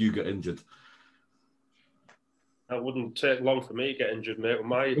fastest you got injured? That wouldn't take long for me to get injured, mate. With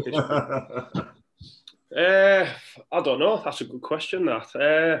my history. I don't know. That's a good question.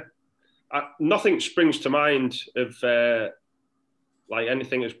 Nothing springs to mind of like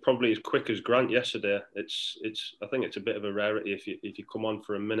anything as probably as quick as Grant yesterday. I think it's a bit of a rarity if you come on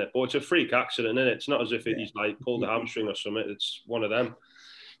for a minute, but it's a freak accident, isn't it? It's not as if he's like pulled a hamstring or something. It's one of them.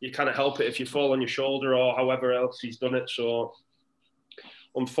 You can't help it if you fall on your shoulder or however else he's done it. So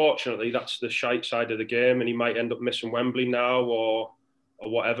unfortunately, that's the shite side of the game, and he might end up missing Wembley now or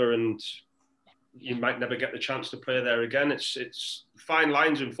whatever, and you might never get the chance to play there again. It's fine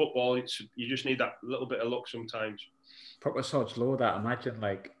lines in football. You just need that little bit of luck sometimes. Proper sod's law, that. Imagine,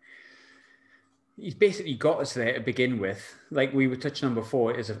 like, he's basically got us there to begin with. Like we were touching on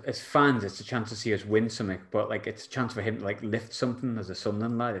before, as fans, it's a chance to see us win something, but like it's a chance for him to like lift something as a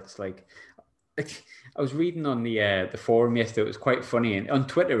Sunderland lad. It's like I was reading on the forum yesterday. It was quite funny, and on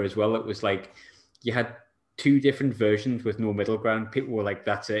Twitter as well. It was like you had 2 different versions with no middle ground. People were like,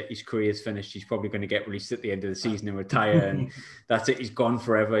 that's it, his career's finished, he's probably going to get released at the end of the season and retire, and that's it, he's gone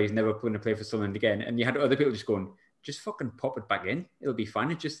forever, he's never going to play for Sunderland again. And you had other people just going, just fucking pop it back in. It'll be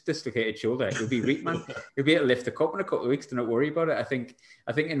fine. It's just dislocated shoulder. It'll be weak, man. You'll be able to lift the cup in a couple of weeks. Do not worry about it. I think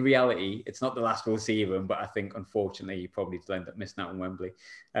in reality, it's not the last we'll see of him, but I think unfortunately, he probably will end up missing out on Wembley.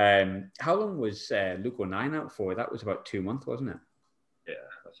 How long was Luke O'Nien out for? That was about 2 months, wasn't it? Yeah,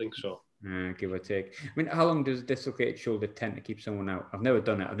 I think so. Give or take. I mean, how long does a dislocated shoulder tend to keep someone out? I've never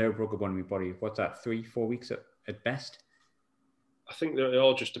done it. I've never broke a bone in my body. What's that? 3-4 weeks at best? I think that it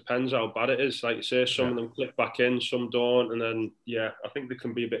all just depends how bad it is. Like you say, some of them clip back in, some don't. And then, I think they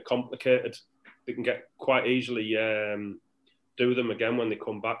can be a bit complicated. They can get quite easily do them again when they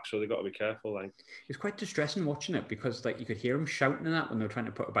come back. So they've got to be careful. Like, it's quite distressing watching it because like you could hear him shouting and that when they were trying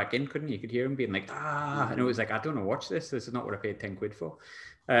to put it back in, couldn't you? You could hear him being like, and it was like, I don't know, watch this. This is not what I paid 10 quid for.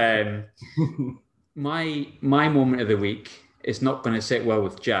 My moment of the week is not going to sit well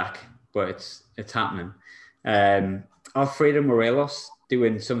with Jack, but it's happening. Alfredo Morelos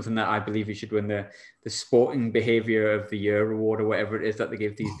doing something that I believe he should win the Sporting Behaviour of the Year award or whatever it is that they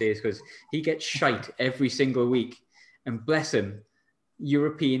give these days, because he gets shite every single week. And bless him,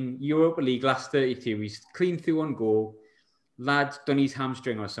 Europa League last 32, he's clean through on goal. Lad's done his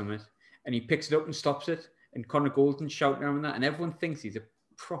hamstring or something, and he picks it up and stops it. And Connor Golden's shouting around that, and everyone thinks he's a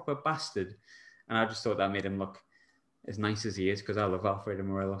proper bastard. And I just thought that made him look as nice as he is, because I love Alfredo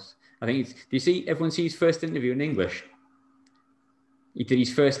Morelos. I think do you see, everyone sees his first interview in English? He did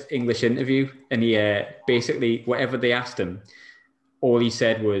his first English interview, and he basically, whatever they asked him, all he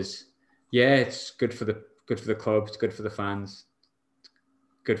said was, yeah, it's good for the club, it's good for the fans,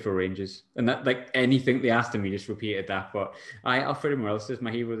 good for Rangers. And that, like, anything they asked him, he just repeated that. But Alfredo Morelos is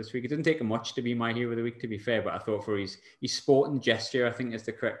my hero this week. It didn't take him much to be my hero of the week, to be fair, but I thought for his sporting gesture, I think is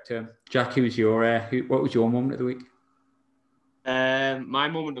the correct term. Jack, what was your moment of the week? My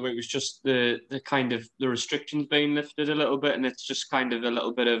moment of the week was just the kind of the restrictions being lifted a little bit, and it's just kind of a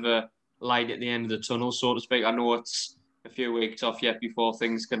little bit of a light at the end of the tunnel, so to speak. I know it's a few weeks off yet before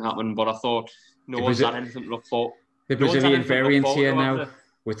things can happen, but I thought no one's had anything to look for. The Brazilian variants here now.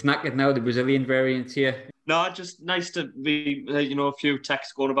 What's knackered now? The Brazilian variants here. No, just nice to be, a few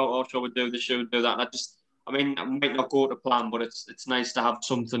texts going about, oh, shall we do this, shall we do that? And I might not go to plan, but it's nice to have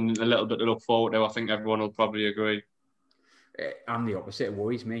something a little bit to look forward to. I think everyone will probably agree. I'm the opposite. It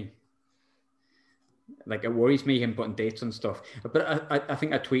worries me. Like, it worries me him putting dates on stuff. But I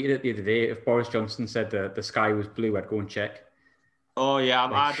think I tweeted it the other day. If Boris Johnson said the sky was blue, I'd go and check. Oh yeah,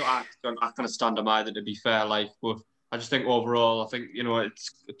 I kind of stand on either, to be fair. Like, but I just think overall, I think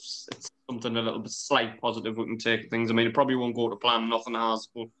it's something a little bit slight positive we can take things. I mean, it probably won't go to plan. Nothing has,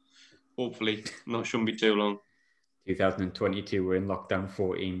 but hopefully, shouldn't be too long. 2022, we're in lockdown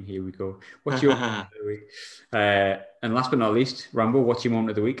 14. Here we go. What's your moment of the week? And last but not least, Rambo, what's your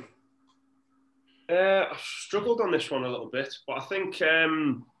moment of the week? I've struggled on this one a little bit, but I think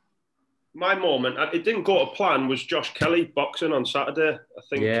my moment, it didn't go to plan, was Josh Kelly boxing on Saturday. I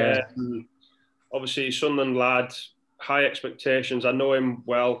think, obviously, Sunderland lad, high expectations. I know him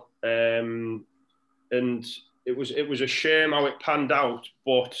well, and it was a shame how it panned out,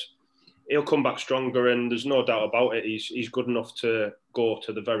 but he'll come back stronger, and there's no doubt about it. He's good enough to go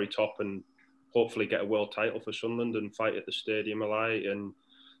to the very top and hopefully get a world title for Sunderland and fight at the Stadium of Light. And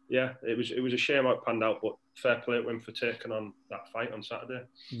yeah, it was a shame how it panned out, but fair play to him for taking on that fight on Saturday.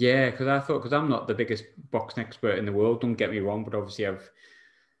 Yeah, because I'm not the biggest boxing expert in the world, don't get me wrong, but obviously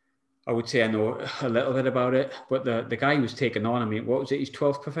I would say I know a little bit about it. But the guy who was taken on, I mean, what was it, his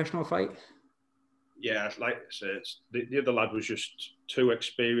 12th professional fight? Yeah, like I said, the other lad was just too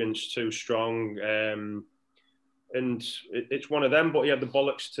experienced, too strong, and it's one of them. But he had the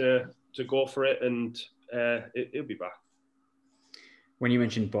bollocks to go for it, and he'll be back. When you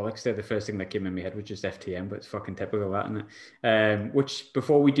mentioned bollocks there, the first thing that came in my head was just FTM, but it's fucking typical, that, isn't it? Which,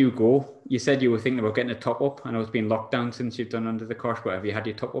 before we do go, you said you were thinking about getting a top up. I know it's been locked down since you've done Under the Cosh, but have you had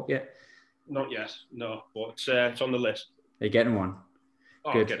your top up yet? Not yet, no, but it's on the list. Are you getting one?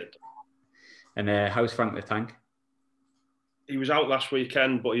 Oh, good. I'll get it. And how's Frank the Tank? He was out last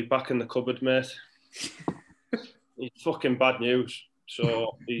weekend, but he's back in the cupboard, mate. He's fucking bad news.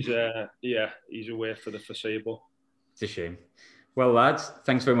 So he's away for the foreseeable. It's a shame. Well, lads,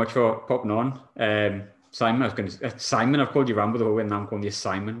 thanks very much for popping on. Simon, I've called you Rambo the whole way, and now I'm calling you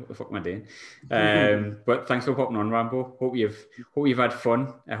Simon. What the fuck am I doing? But thanks for popping on, Rambo. Hope you've had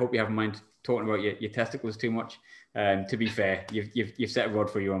fun. I hope you haven't mind talking about your testicles too much. To be fair, you've set a rod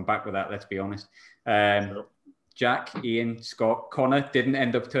for you. I'm back with that. Let's be honest. Jack, Ian, Scott, Connor didn't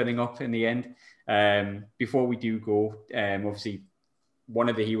end up turning up in the end. Before we do go, obviously one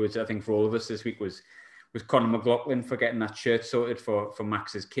of the heroes I think for all of us this week was Conor McLaughlin for getting that shirt sorted for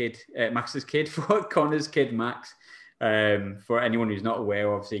Max's kid for Connor's kid Max. For anyone who's not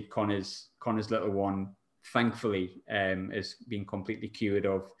aware, obviously Connor's little one thankfully has been completely cured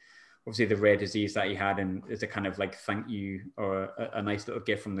of obviously the rare disease that he had, and as a kind of like thank you or a nice little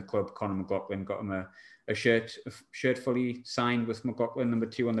gift from the club, Conor McLaughlin got him a shirt fully signed with McLaughlin number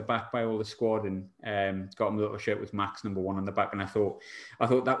 2 on the back by all the squad, and got him a little shirt with Max number 1 on the back. And I thought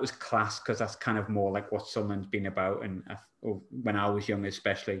that was class, because that's kind of more like what Sunderland's been about, and when I was young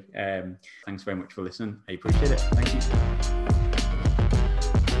especially. Thanks very much for listening. I appreciate it. Thank you.